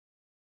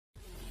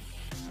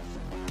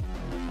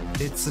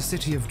It's a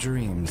city of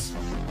dreams.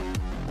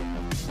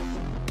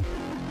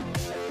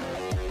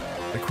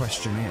 The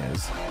question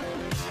is,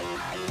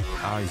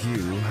 are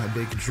you a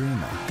big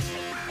dreamer?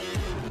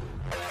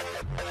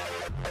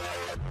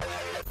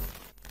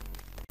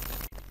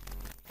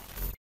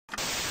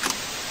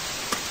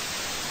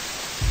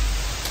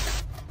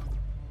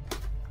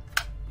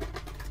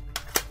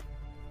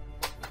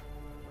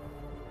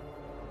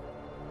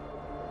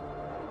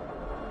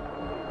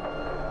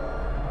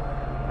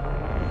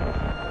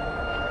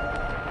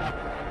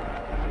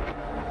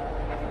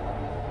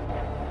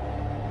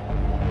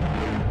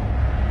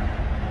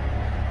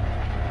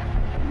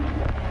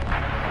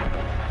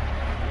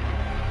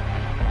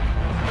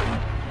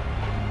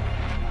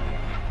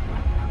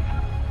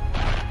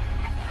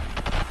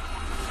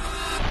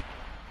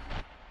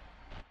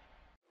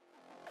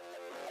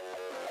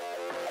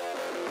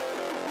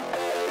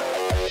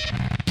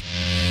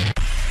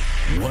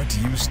 What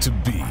used to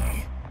be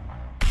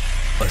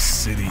a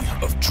city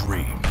of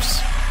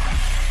dreams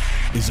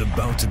is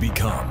about to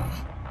become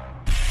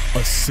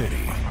a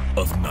city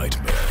of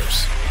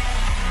nightmares.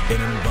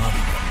 An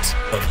embodiment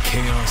of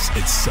chaos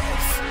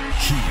itself.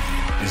 He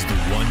is the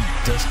one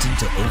destined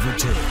to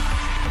overturn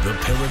the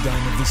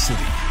paradigm of the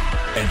city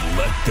and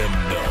let them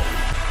know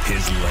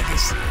his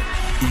legacy,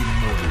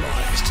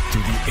 immortalized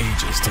through the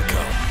ages to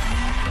come.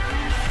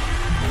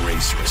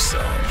 Brace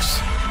yourselves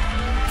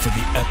for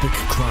the epic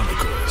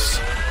chronicles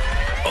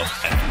of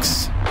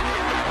X.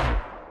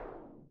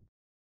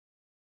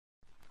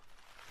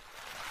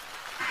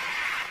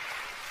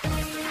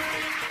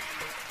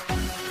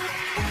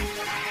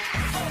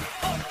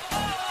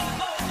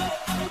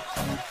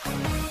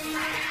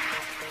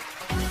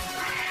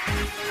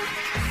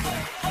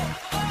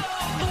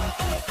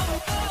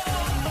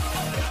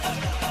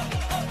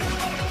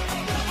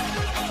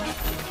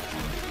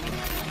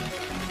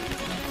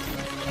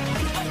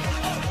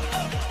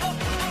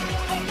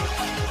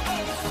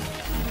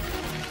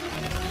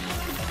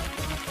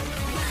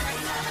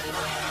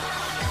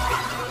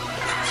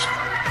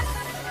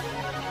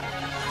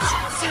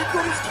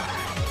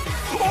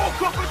 Oh,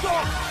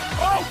 crocodile!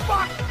 Oh,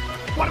 fuck!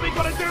 What are we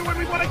gonna do when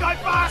we wanna go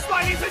fast,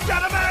 ladies and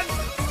gentlemen?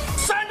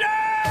 Send it!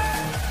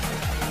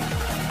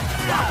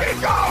 Fucking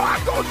go,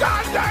 Uncle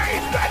Dundee,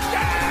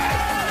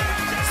 bitches!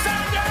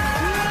 Send it!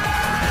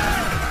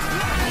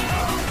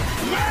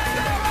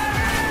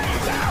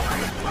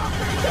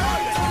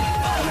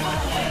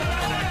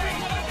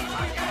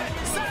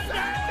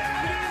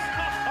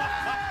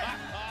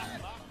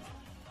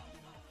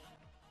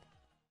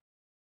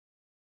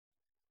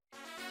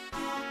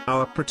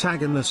 Our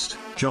protagonist,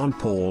 John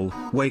Paul,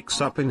 wakes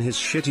up in his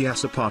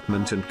shitty-ass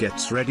apartment and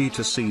gets ready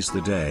to seize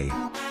the day.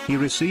 He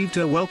received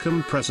a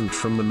welcome present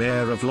from the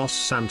mayor of Los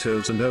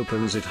Santos and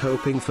opens it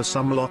hoping for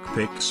some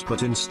lockpicks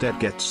but instead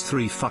gets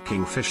 3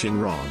 fucking fishing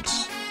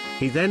rods.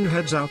 He then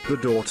heads out the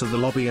door to the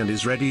lobby and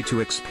is ready to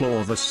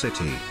explore the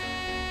city.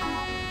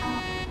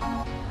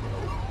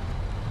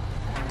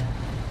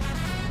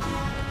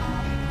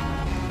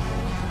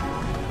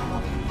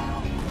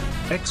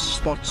 X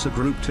spots a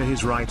group to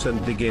his right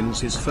and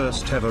begins his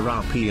first ever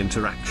RP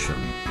interaction.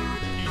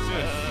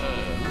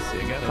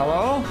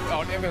 Hello?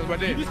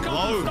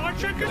 Hello?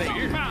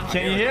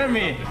 Can you hear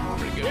me?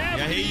 Yeah,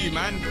 I hear you,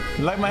 man.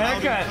 You like my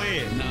haircut?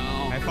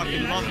 No. I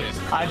fucking love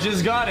it. I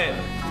just got it.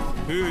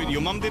 Who? Your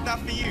mum did that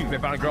for you?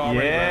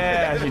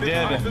 Yeah, she did.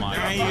 Damn.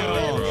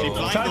 She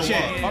blind Touch or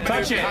it. what?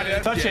 Touch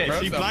it. Touch it.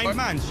 She blind,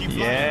 man. She blind.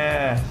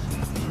 Yeah.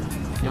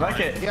 You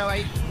like it? Yeah,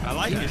 I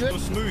like it. It's so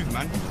smooth,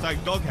 man. It's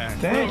like dog hair.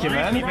 Thank you,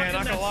 man. It's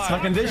my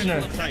conditioner.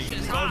 It's like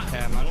dog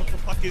hair, man. What the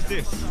fuck is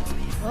this?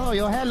 Oh,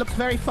 your hair looks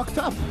very fucked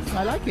up.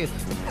 I like it.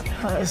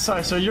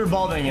 Sorry, so you're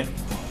balding it.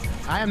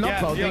 I am not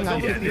balding. I'm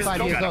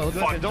 55 years old.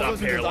 Don't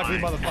listen to this ugly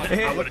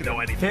motherfucker. I wouldn't know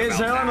anything. His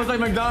hairline looks like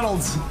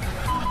McDonald's.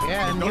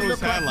 Yeah, and you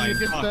look like you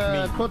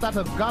just pulled out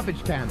a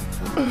garbage can.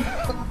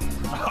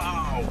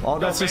 Oh,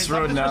 that's just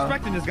rude now.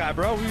 Disrespecting this guy,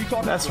 bro. What are you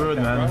talking That's rude,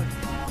 man.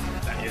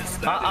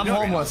 I'm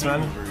homeless,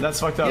 man. That's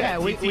fucked up. Yeah,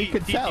 we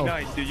could tell.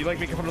 Nice, dude. You like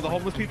making fun of the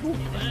homeless people?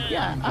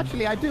 Yeah,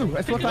 actually I do.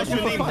 That's what I do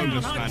for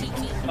fun.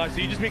 So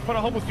you just make fun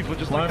of homeless people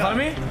just like that?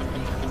 Want to find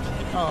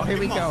me? Oh, here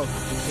we go.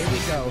 Here we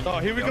go. Oh,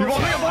 here we go.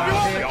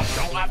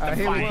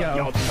 Here we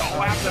go.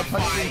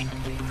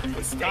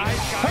 Guys,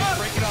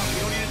 break it up. We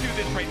don't need to do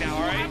this right now,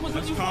 all right?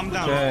 Let's calm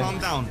down. Okay. Calm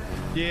down.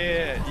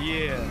 Yeah.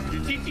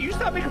 You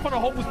stop making fun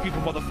of homeless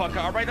people, motherfucker.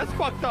 All right, that's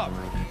fucked up.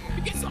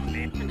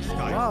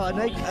 Wow, I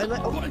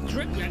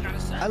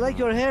like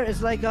your hair.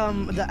 It's like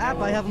the app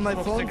I have on my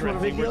phone for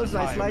videos.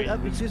 I slide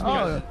up. Excuse me.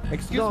 Oh,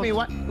 excuse me.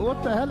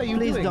 What the hell are you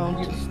doing? Please don't.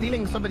 You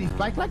stealing somebody's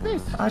bike like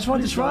this? I just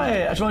wanted to try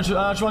it. I just want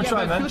to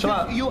try, man. Chill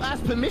out. You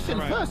asked permission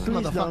first,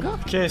 motherfucker.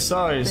 Okay,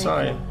 sorry.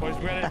 Boys,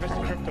 we're gonna invest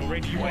in crypto. Ray,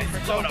 do you want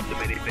crypto? Load up the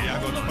minivan. Yeah,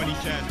 I got 20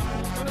 shares.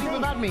 What do you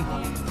about me?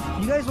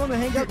 You guys want to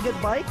hang out,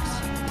 get bikes?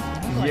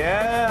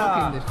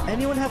 Yeah.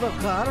 Anyone have a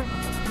car?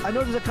 I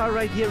know there's a car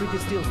right here we can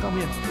steal. Come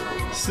here.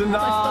 So,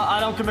 nah, I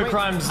don't commit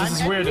crimes.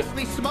 This is weird.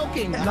 I'm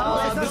smoking.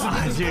 Nah, this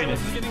is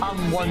dude.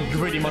 I'm one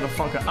greedy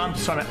motherfucker. I'm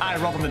just trying to. I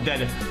rob on the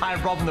dead. I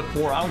rob on the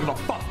poor. I don't give a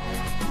fuck.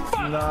 Fuck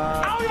fuck!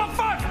 Nah. I don't give a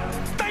fuck!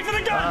 Thanks for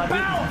the gun,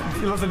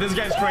 pal! Listen, this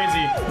guy's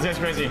crazy. This guy's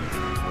crazy.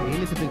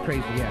 He is a bit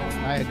crazy,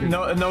 yeah. I agree.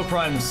 No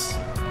crimes.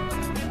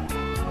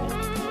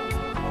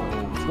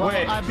 Well,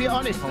 Wait. I'll be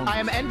honest, I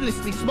am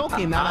endlessly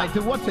smoking and I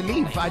do want to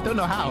leave. I don't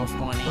know how.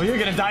 Well, you're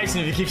gonna die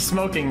soon if you keep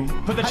smoking.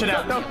 Put that shit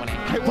out.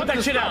 Put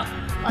that shit out.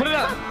 Put it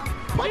out.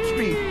 Punch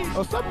me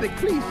or something,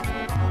 please.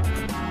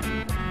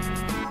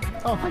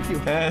 Oh, thank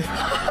you.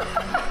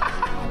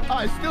 Oh,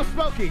 it's still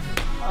smoking.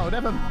 Oh,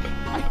 never.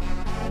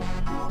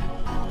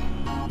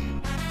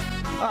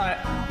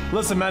 Alright,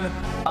 listen, man.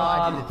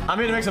 I'm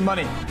here to make some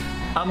money.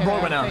 I'm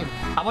broke right now. same.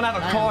 I want to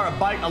have a car, a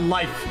bike, a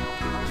life.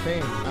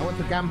 Same. I want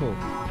to gamble.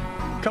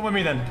 Come with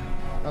me then.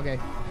 Okay.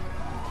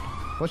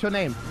 What's your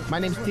name? My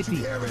name's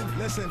Titty.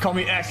 Call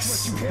me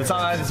X. That's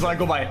what I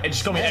go by.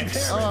 Just call me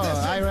X. Oh,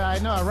 I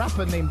know a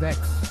rapper named X.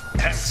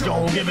 X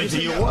gon' give it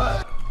to you.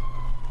 What?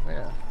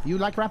 Yeah. You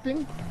like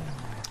rapping?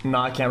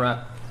 Nah, I can't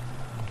rap.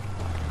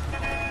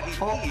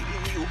 Oh,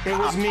 it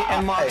was me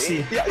and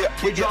Moxie.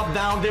 We dropped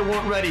down, they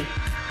weren't ready.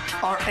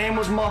 Our aim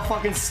was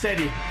motherfucking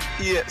steady.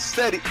 Yeah,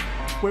 steady.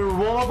 We would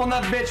roll up on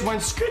that bitch,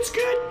 went scoot.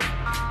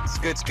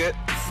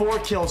 4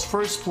 kills,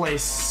 first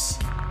place.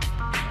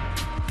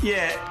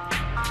 Yeah.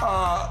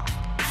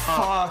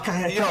 Fuck.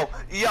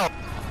 Yo.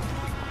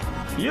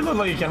 You look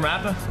like you can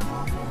rap.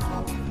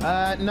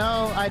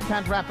 No, I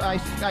can't rap.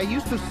 I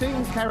used to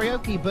sing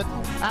karaoke, but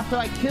after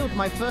I killed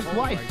my first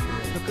wife,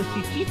 because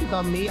she cheated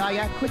on me,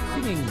 I quit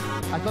singing.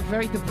 I got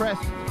very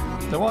depressed.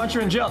 Then why aren't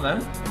you in jail,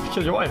 man? You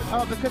killed your wife.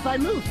 Oh, because I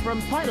moved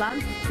from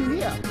Thailand to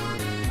here.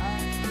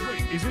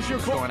 Wait, is this your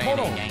car? Hold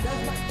on.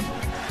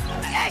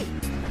 Hey!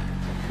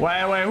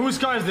 Wait, whose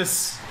car is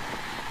this?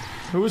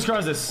 Whose car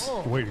is this?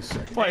 Wait a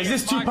second. Wait, is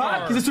this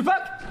Tupac? Is this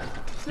Tupac?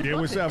 Yeah,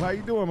 what's up? How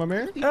you doing, my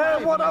man? Hey,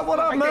 what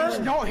up,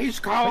 man? No, he's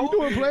cold. How you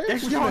doing, player?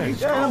 What's your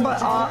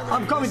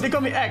name? They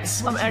call me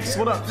X. I'm X,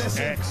 what up? X.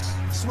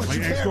 Like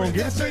X gonna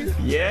get it to you?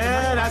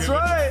 Yeah, that's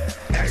right.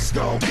 X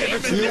gonna give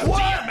it to you.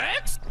 What?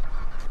 DMX?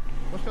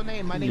 What's your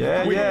name? My name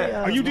Yeah, is...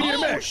 yeah. Are you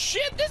DMX? Oh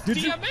shit, this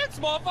DMX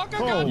motherfucker.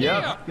 Oh, Goddamn.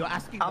 yep. You're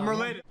asking... I'm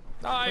related.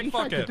 What are Alright, you fuck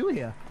trying to it. do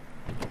here?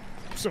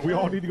 So we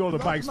all need to go to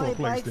the bike store my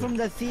place bike then. from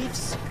the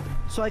thieves,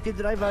 so I could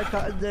drive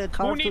the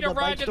car Who to need the a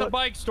ride to store. the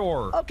bike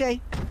store?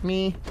 Okay,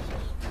 Me.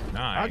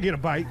 I'll get a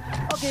bike.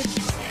 okay.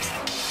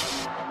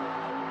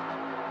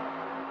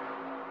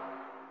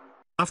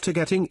 After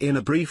getting in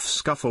a brief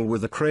scuffle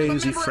with a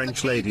crazy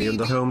French lady and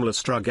a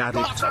homeless drug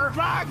addict,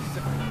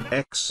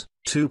 X,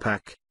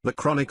 Tupac, the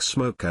chronic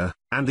smoker,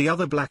 and the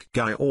other black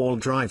guy all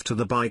drive to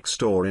the bike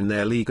store in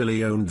their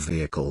legally owned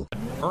vehicle.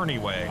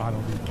 Anyway, I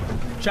don't need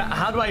to. Chat,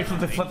 how do I flip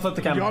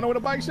the camera? Y'all know what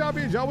a bike shop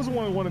is? Y'all was the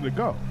one who wanted to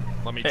go.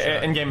 let me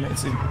check. In game,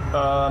 it's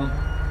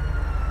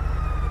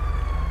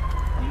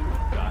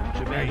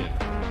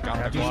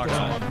Got the Glocks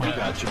on. You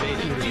got your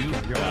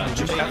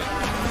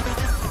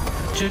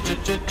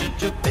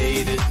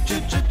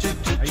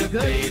Are you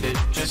good?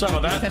 sorry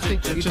about that.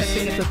 You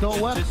testing if the door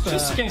works?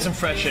 Just getting some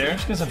fresh air.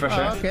 Just getting some fresh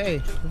Oh, air.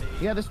 okay.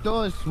 Yeah, this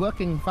door is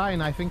working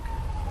fine, I think.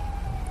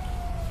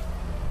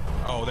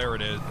 Oh, there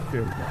it is.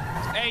 There we go.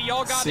 Hey,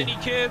 y'all got any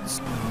kids?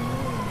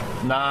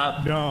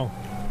 Nah. No.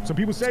 Some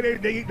people say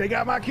they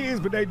got my kids,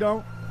 but they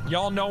don't.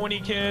 Y'all know any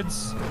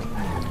kids?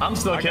 I'm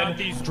still a I got kid.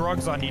 these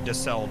drugs I need to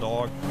sell,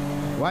 dog.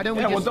 Why don't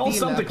we Yeah, just well, don't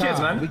steal sell a the car? kids,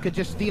 man. We could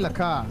just steal a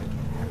car.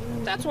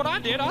 That's what I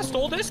did. I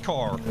stole this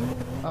car.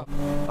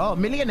 Oh,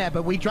 millionaire,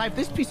 but we drive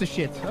this piece of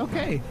shit.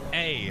 Okay.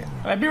 Hey,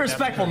 Be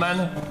respectful,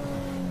 man.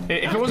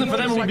 If it wasn't for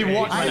them, we'd be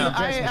walking right now.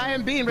 I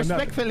am being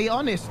respectfully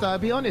honest. I'll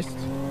be honest.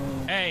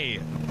 hey,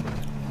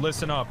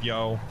 listen up,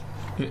 yo.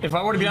 If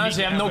I were to be honest,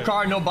 I have no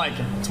car, no bike.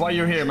 That's why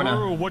you're here, man.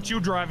 True, what you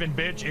driving,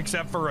 bitch,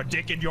 except for a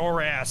dick in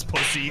your ass,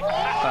 pussy.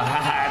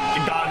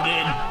 God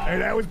Hey,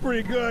 that was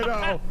pretty good.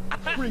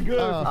 Pretty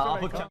good.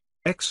 did.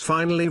 X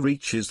finally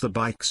reaches the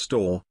bike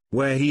store,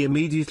 where he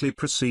immediately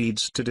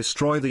proceeds to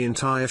destroy the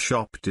entire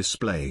shop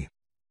display.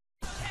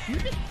 You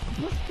just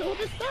slow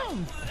this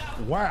down.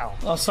 Wow.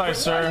 Oh, sorry, Why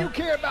do you sir.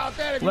 care about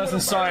that if you Listen,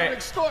 wanna sorry. burn and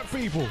extort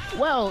people?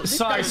 Well, this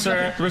Sorry, guy-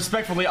 sir.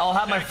 Respectfully, I'll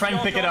have my friend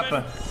pick it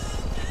up.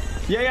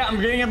 Yeah,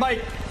 I'm getting a bike.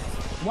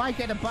 Why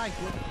get a bike?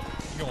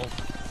 Yo,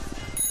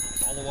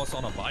 follow us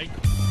on a bike?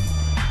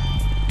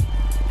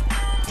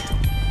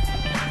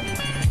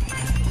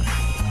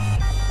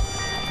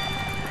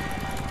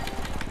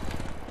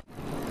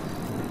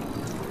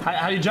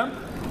 How do you jump?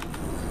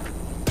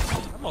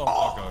 That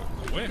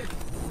motherfucker quick.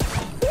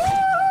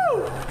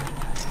 Woo!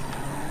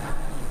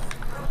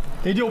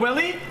 Can you do a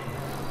wheelie?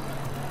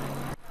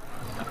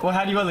 Well,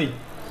 how do you wheelie?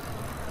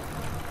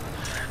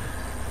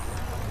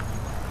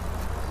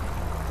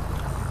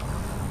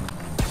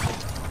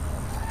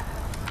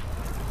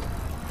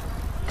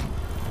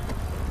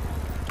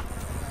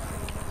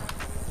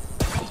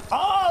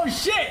 Oh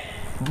shit!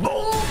 Boom!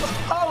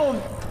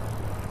 Oh!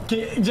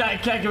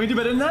 Jack, can we do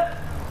better than that?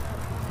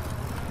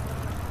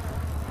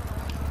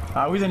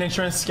 With an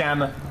insurance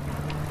scam.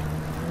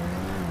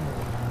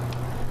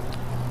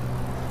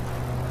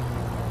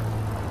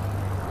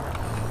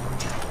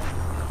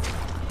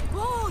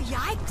 Whoa,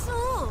 yikes!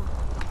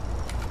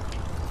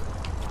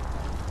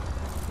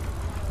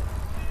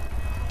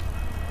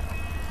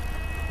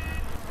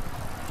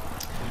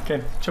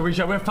 Okay, shall we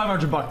have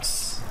 500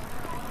 bucks?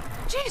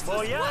 Jesus,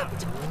 well, yeah.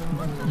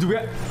 Do we?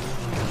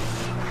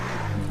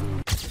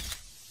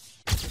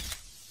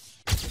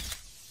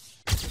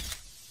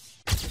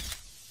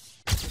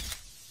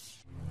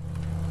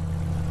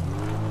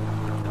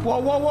 Whoa,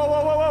 whoa, whoa,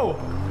 whoa, whoa,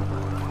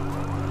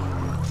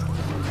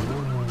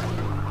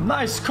 whoa!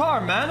 Nice car,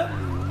 man.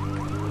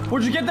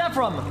 Where'd you get that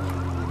from?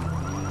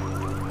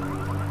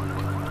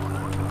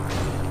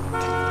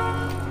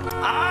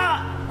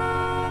 Ah!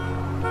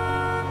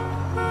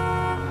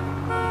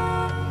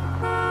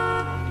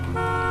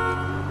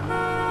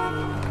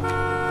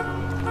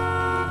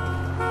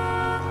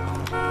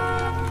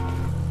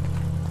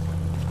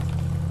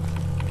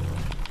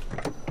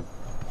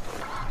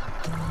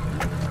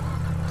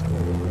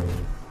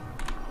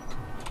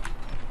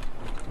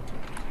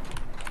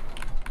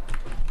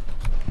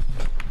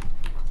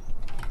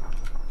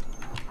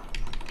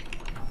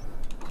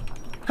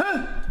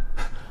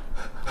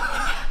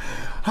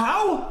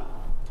 How?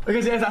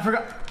 Okay, guys, I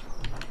forgot.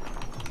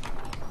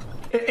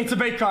 It's a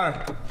bait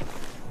car.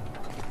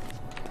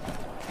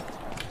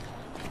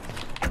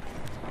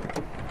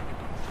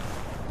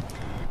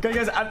 Okay,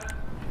 guys,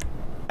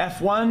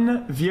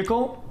 F1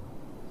 vehicle.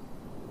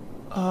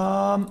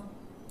 Fuck.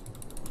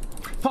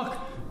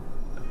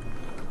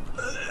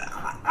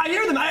 I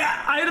hear them.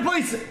 I hear the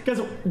police. Guys,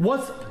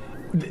 what's?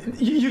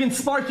 You can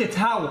spark it.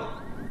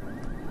 How?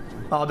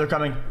 Oh, they're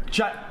coming.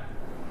 Chat.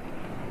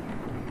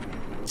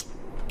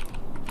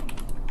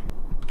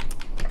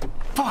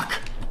 Fuck!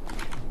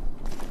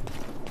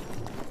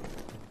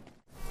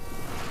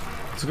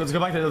 Let's go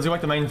back to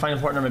the main, find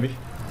a partner maybe.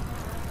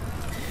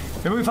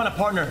 Maybe we find a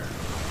partner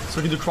so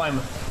we can do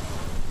crime.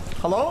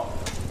 Hello?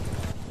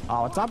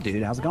 Oh, what's up,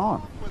 dude? How's it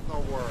going?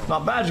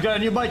 Not bad. You got a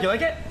new bike. You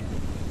like it?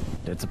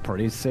 It's a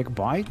pretty sick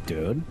bike,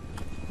 dude.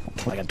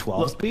 Like a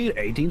 12 speed,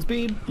 18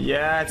 speed?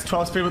 Yeah, it's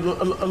 12 speed.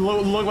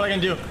 Look what I can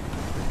do.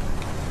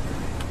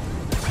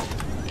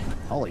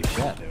 Holy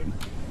shit, dude.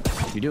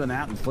 You doing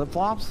that in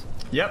flip-flops?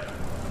 Yep.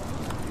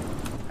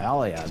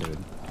 Hell yeah, dude.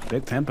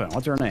 Big pimpin'.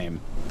 What's her name?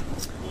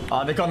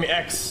 They call me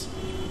X.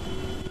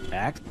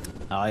 X?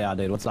 Oh yeah,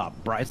 dude. What's up?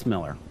 Bryce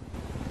Miller.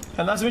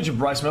 And nice to meet you,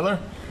 Bryce Miller.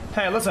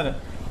 Hey, listen. You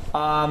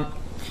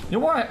know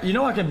what? You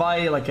know I can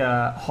buy like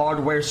a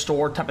hardware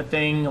store type of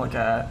thing, like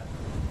a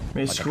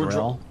maybe like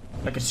screwdriver,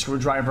 like a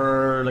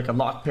screwdriver, like a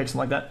lockpick, something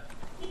like that.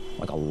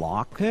 Like a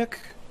lockpick?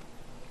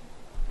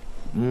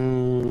 You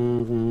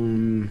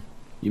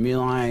mean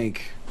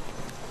like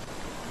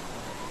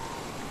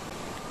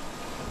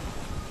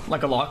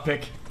a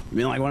lockpick? You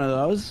mean like one of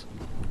those?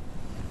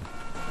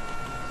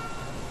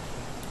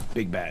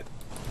 Big bet.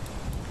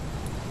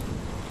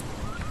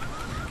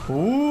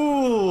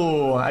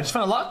 Ooh, I just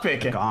found a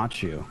lockpick.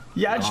 Got you.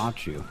 Yeah,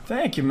 got you.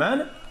 Thank you,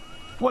 man.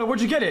 Wait,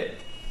 where'd you get it?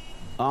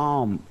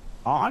 I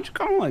just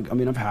kind of like, I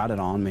mean, I've had it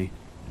on me.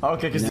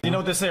 Okay, because you know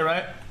what they say,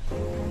 right?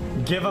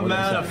 Give a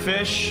man a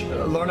fish,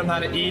 learn him how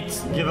to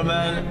eat. Give a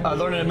man,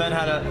 learn a man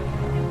how to.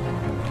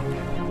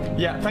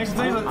 Yeah, thanks a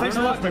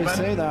lot, man.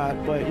 Say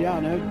that, but yeah,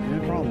 no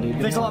problem,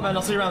 dude. Thanks a lot, man.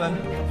 I'll see you around then.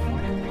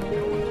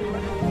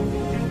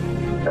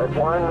 That's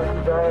one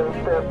giant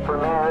step for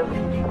man,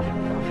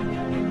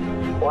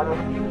 one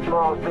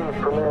small step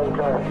for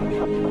mankind.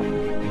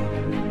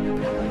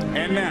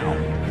 And now,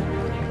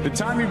 the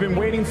time you've been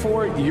waiting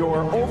for,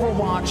 your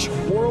Overwatch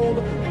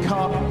World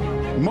Cup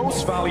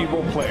Most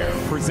Valuable Player,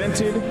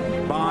 presented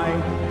by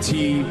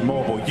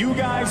T-Mobile. You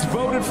guys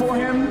voted for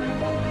him.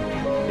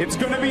 It's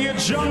going to be a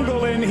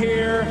jungle in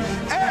here.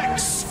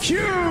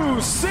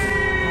 XQC!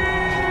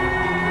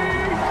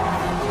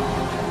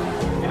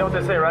 You know what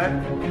they say, right?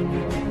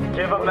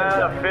 Give a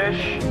man a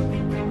fish,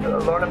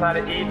 learn him how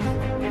to eat.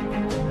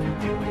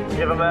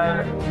 Give a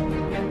man,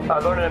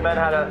 learn a man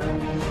how to.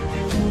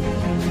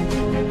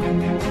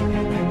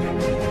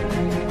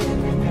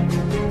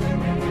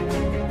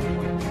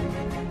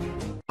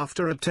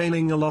 After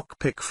obtaining a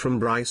lockpick from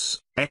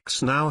Bryce,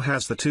 X now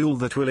has the tool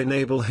that will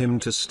enable him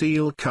to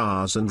steal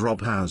cars and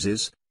rob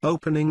houses,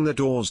 opening the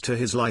doors to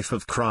his life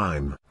of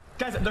crime.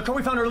 Guys, the car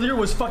we found earlier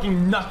was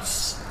fucking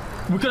nuts.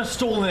 We could have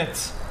stolen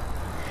it.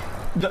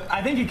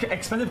 I think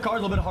expensive cars are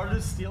a little bit harder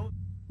to steal.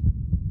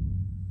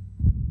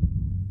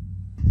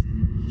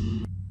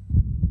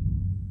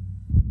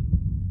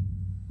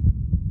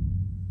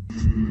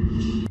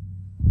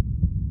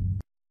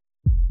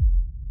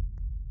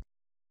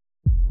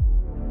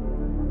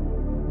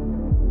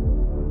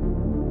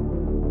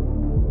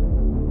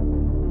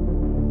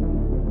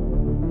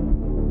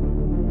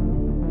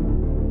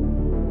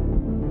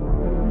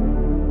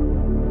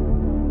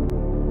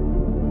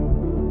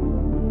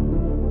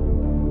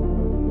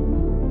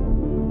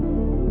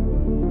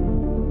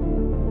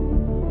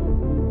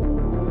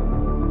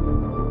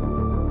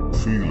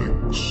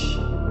 Felix,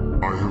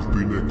 I have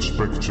been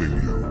expecting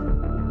you.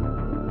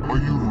 Are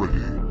you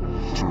ready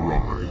to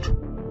ride?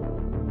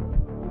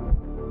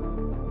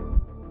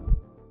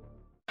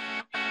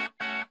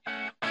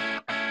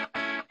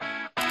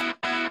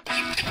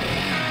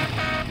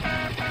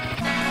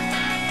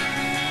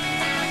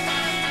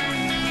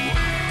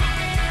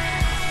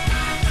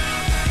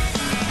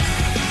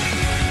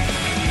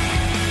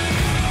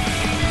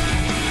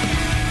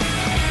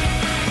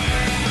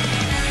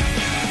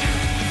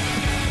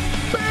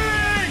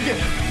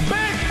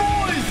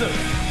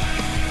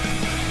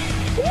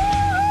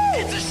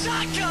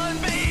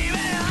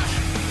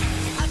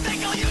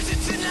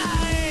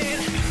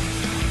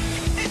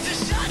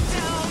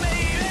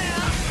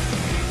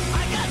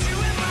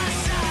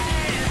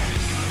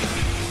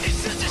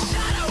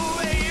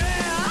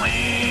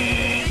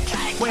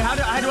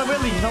 how do I wheel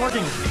leave? It's not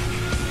working.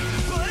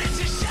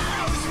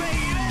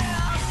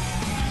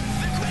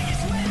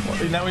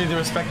 Well, now we need to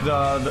respect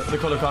the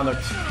code of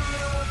conduct.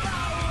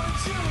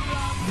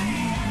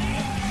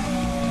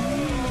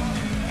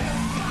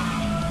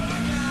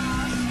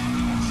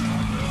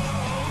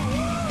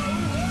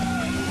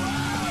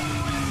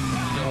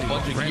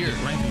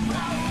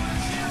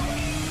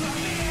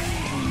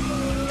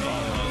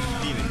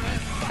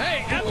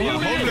 Hey,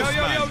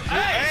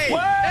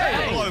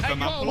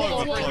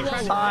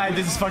 Alright,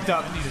 this is fucked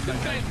up.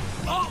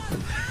 Oh,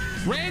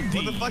 Randy.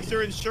 What the fuck's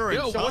your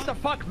insurance? Yo, what the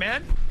fuck,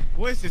 man?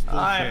 What is this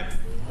bullshit?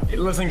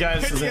 Listen,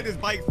 guys. Where'd you get this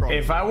bike from?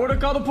 If I were to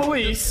call the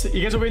police,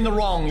 you guys would be in the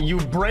wrong. You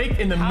brake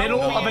in the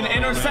middle of an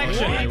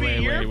intersection.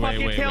 You're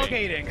fucking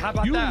tailgating. How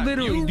about that?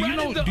 Literally, do you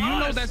know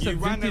that's a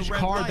vintage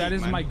car? That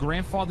is my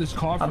grandfather's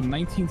car from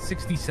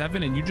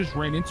 1967, and you just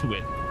ran into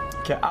it.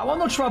 Okay, I want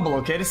no trouble,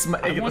 okay? This is my.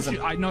 No, listen, you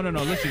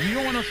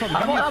don't want no trouble.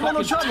 I want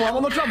no trouble. I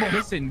want no trouble.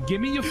 Listen,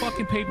 give me your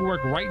fucking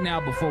paperwork right now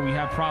before we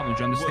have problems.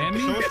 You understand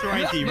me? Show us your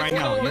ID right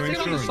now. Your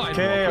insurance.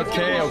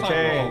 Okay.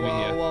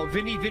 Well,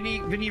 Vinny,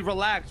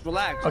 relax.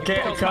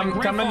 Okay,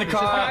 come in the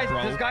car.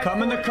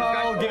 Come in the car.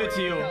 I'll give it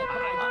to you.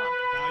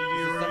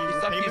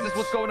 Is this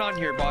what's going on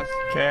here, boss?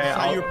 Okay,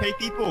 how you pay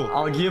people?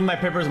 I'll give you my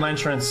papers, my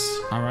insurance.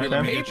 All right,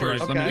 let me get your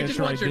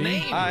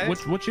name.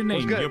 What's your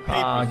name?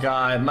 Oh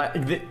God,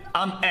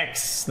 I'm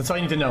X. That's all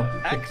you need to know.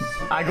 X.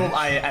 I go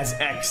as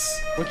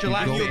X. What's your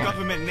last name? Your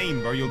government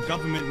name, bro. Your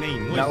government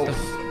name. No,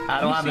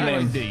 I don't have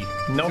a name.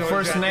 No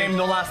first name,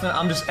 no last name.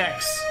 I'm just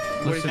X.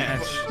 Listen,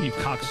 X, you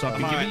cocksucker.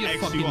 Give me your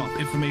fucking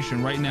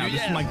information right now.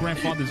 This is my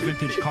grandfather's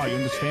vintage car. You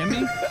understand me?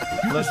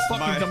 You just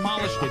fucking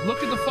demolished it.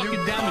 Look at the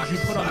fucking damage you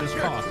put on this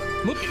car.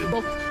 Look at it, bro.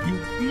 You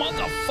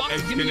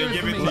motherfucker. Give me your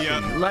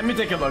information. Let me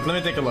take a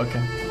look.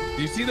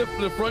 You see the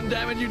front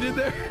damage you did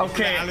there?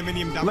 Okay.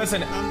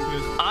 Listen,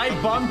 I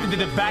bumped into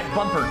the back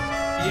bumper.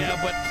 Yeah,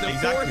 but the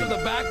force of the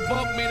back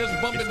bump made us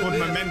bump into this. It's called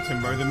momentum,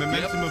 bro. The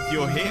momentum of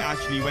your hit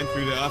actually went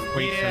through the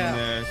earthquakes and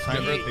the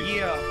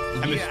scientific.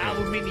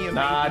 Aluminium.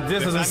 Nah,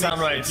 this doesn't sound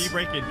right. If you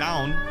break it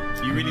down,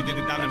 you really did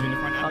the damage in the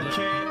front end.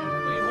 Okay.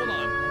 Wait, hold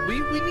on.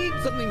 We need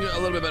something a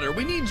little bit better.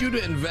 We need you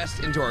to invest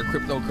into our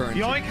cryptocurrency.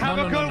 Yoink, have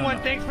a good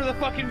one. Thanks for the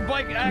fucking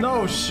bike.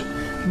 No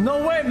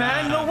way,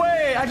 man. No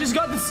way. I just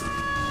got this.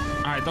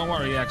 All right, don't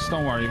worry, X.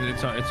 Don't worry.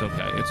 It's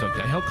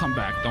okay. He'll come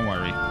back. Don't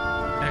worry.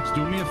 X,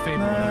 do me a favor.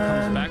 When he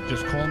comes back,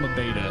 just call him a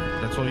beta.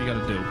 That's all you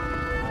gotta do.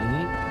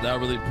 Now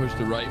really push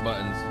the right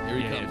buttons. Here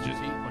he comes. You're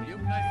a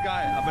nice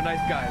guy. I'm a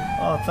nice guy.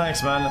 Oh,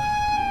 thanks, man.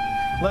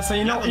 Listen,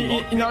 you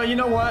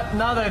know what?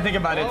 Now that I think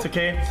about it,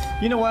 okay?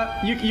 You know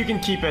what? You can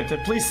keep it.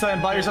 Please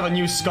buy yourself a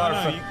new scarf.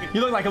 You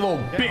look like a little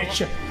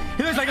bitch.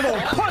 He looks like a little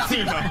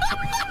pussy.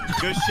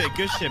 Good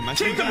shit, man.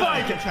 Take the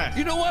bike.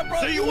 You know what, bro?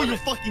 Say you want your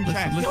fucking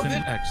chest. Listen,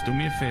 X, do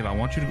me a favor. I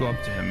want you to go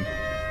up to him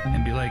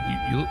and be like,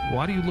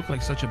 why do you look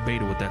like such a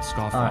beta with that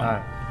scarf on? All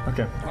right.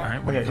 Okay. All right.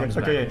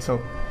 Okay.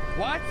 So.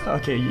 What?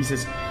 Okay. He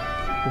says,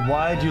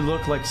 why do you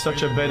look like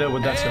such a beta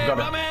with that scarf?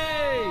 Got it.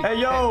 Hey,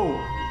 yo.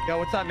 Yo,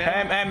 what's up,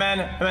 man? Hey,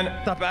 man.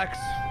 What's up, X?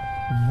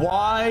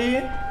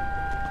 Why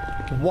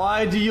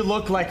do you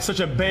look like such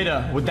a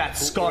beta with that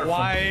scarf?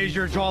 Why does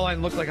your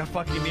jawline look like a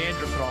fucking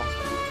Neanderthal?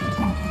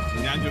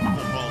 Neanderthal.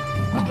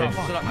 Okay.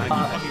 Shut up, man.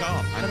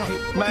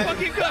 Man,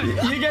 fucking good.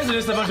 You guys are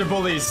just a bunch of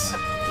bullies.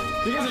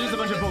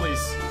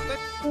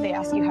 They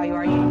ask you how you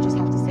are, you just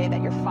have to say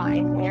that you're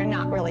fine when you're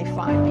not really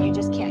fine, but you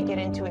just can't get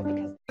into it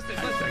because...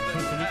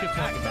 Listen, we could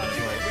talk about it,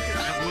 bro.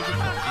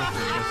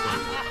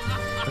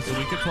 Listen,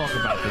 we could talk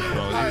about this,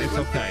 bro. It's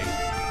okay.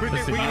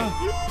 Listen,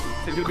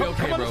 it'll be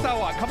okay, bro. Come on the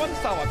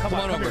sidewalk. Come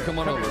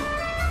on over.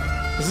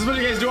 This is what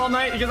you guys do all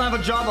night? You guys don't have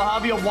a job, a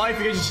hobby, a wife?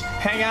 You guys just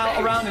hang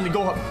out around and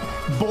go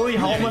bully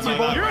homeless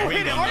people? You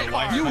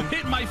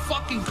hit my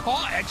fucking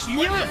car, X.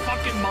 You have your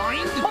fucking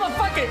mind?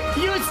 Motherfucker,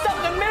 you stopped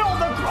in the middle of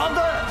the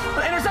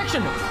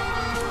intersection.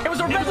 It was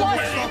a red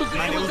light.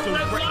 Man, it was a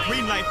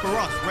green light for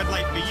us, red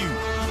light for you.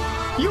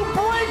 You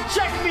brake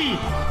checked me.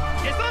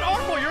 It's not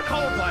our fault. You're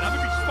colorblind. I'm gonna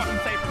be just fucking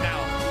safe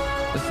now.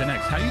 Listen,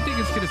 X, how do you think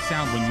it's gonna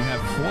sound when you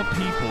have 4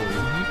 people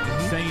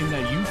saying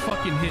that you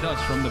fucking hit us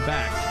from the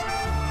back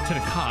to the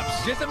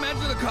cops? Just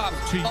imagine the cops.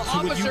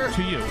 Officer,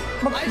 to you.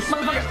 I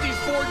smashed these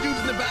 4 dudes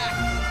in the back.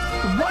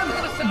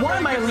 Why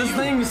am I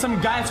listening to some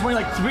guys wearing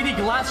like 3D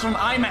glass from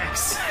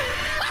IMAX?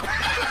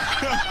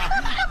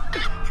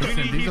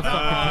 Listen, these are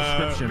fucking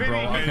prescription, bro.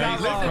 Okay,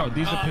 bro,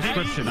 these are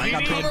prescription. I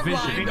got bad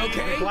vision.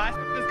 Okay.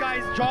 This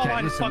guy's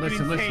jawline is fucking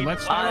insane.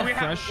 Let's start off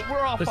fresh.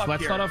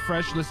 Let's start off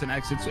fresh. Listen,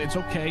 X, it's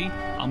okay.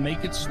 I'll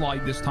make it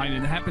slide this time.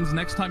 And it happens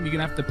next time, you're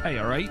gonna have to pay.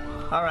 All right?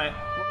 All right.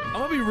 I'm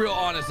gonna be real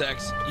honest,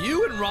 X.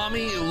 You and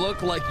Rami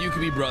look like you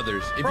could be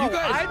brothers. If bro, you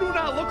guys, I do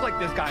not look like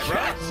this guy, bro.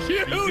 Yes,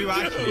 you do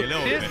actually a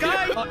little bit. This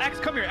guy, X,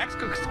 come here. X,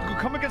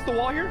 come against the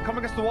wall here. Come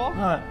against the wall. All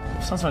right,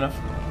 sounds fine enough.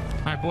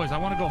 All right, boys, I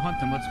want to go hunt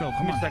them. Let's go.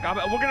 Come on.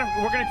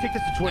 We're gonna take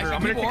this to Twitter.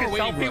 Actually, I'm gonna take a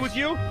selfie with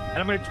you, and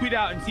I'm gonna tweet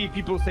out and see if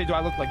people say, "Do I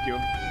look like you?"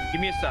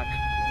 Give me a sec.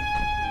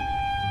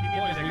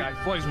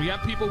 Boys, we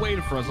have people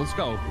waiting for us. Let's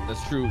go.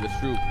 That's true.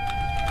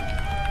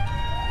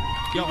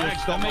 Yo,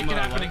 X, don't make it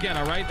happen again,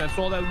 all right? That's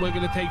all that we're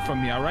gonna take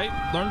from you, all right?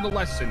 Learn the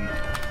lesson.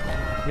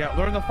 Yeah,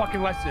 learn the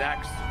fucking lesson,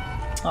 X.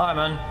 All right,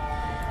 man.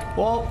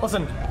 Well,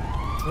 listen.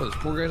 Oh, this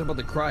poor guy's about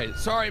to cry.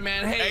 Sorry,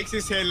 man. Hey. X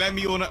is here. Let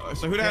me all know.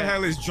 So who the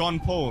hell is John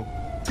Paul?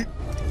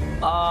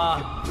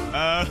 Man.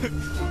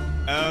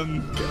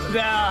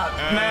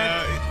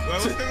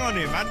 What's going on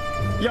here, man?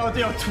 Yo,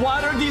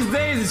 Twitter these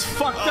days is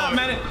fucked up,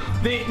 man.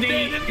 They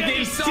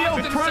steal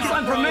personal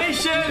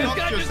information.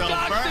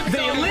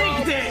 They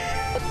leaked it.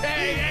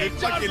 Hey,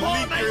 John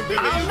Paul,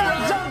 I'm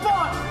not John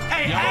Paul.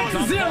 Hey, X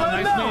is here. Let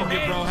him know.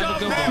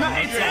 No,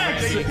 it's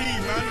X.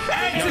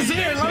 X is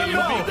here. Let him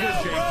know.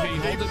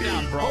 Hold it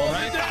down, bro. Hold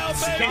it down,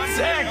 baby. It's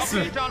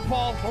X. John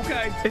Paul.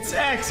 Okay. It's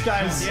X,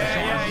 guys. Yeah.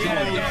 All right,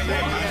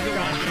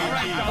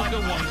 John.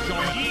 Good one,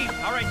 John.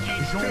 All right, G.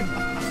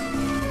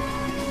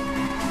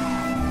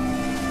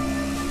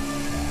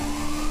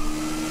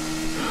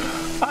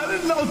 I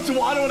didn't know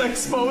Twitter would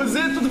expose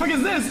it. What the fuck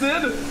is this,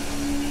 dude?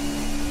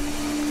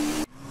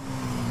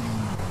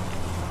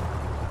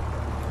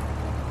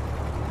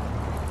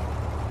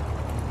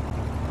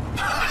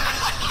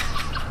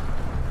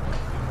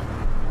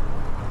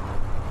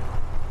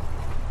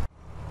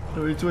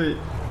 Retweet.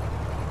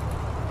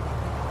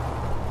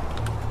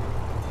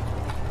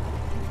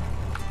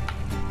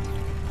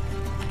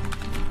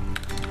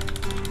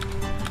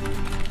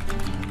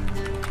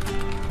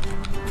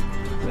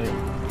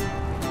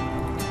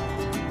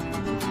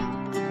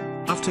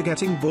 After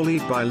getting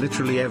bullied by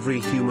literally every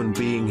human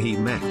being he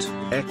met,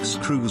 X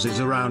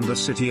cruises around the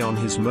city on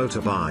his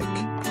motorbike.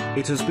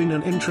 It has been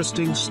an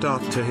interesting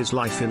start to his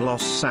life in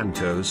Los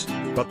Santos,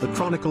 but the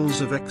Chronicles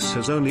of X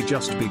has only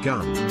just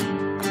begun.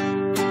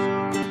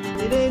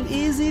 It ain't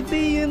easy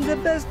being the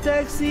best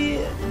taxi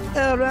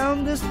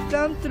around this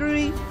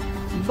country,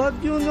 but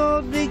you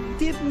know they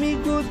tip me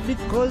good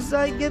because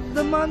I get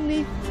the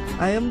money.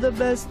 I am the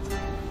best.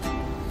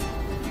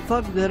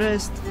 Fuck the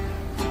rest.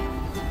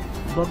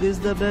 Bug is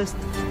the best.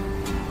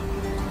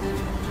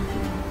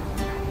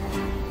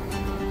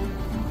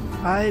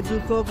 I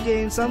do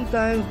cocaine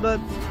sometimes, but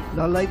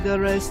not like the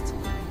rest.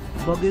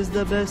 Bug is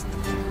the best.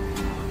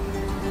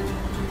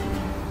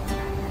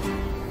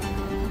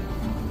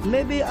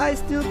 Maybe I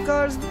steal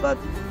cars, but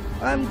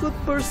I'm good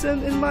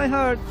person in my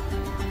heart.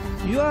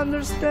 You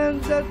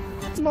understand that?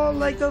 Small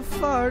like a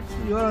fart.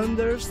 You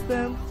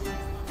understand?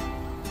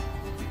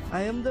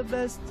 I am the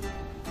best.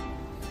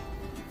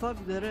 Fuck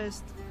the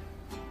rest.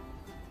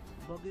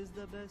 Bug is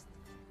the best.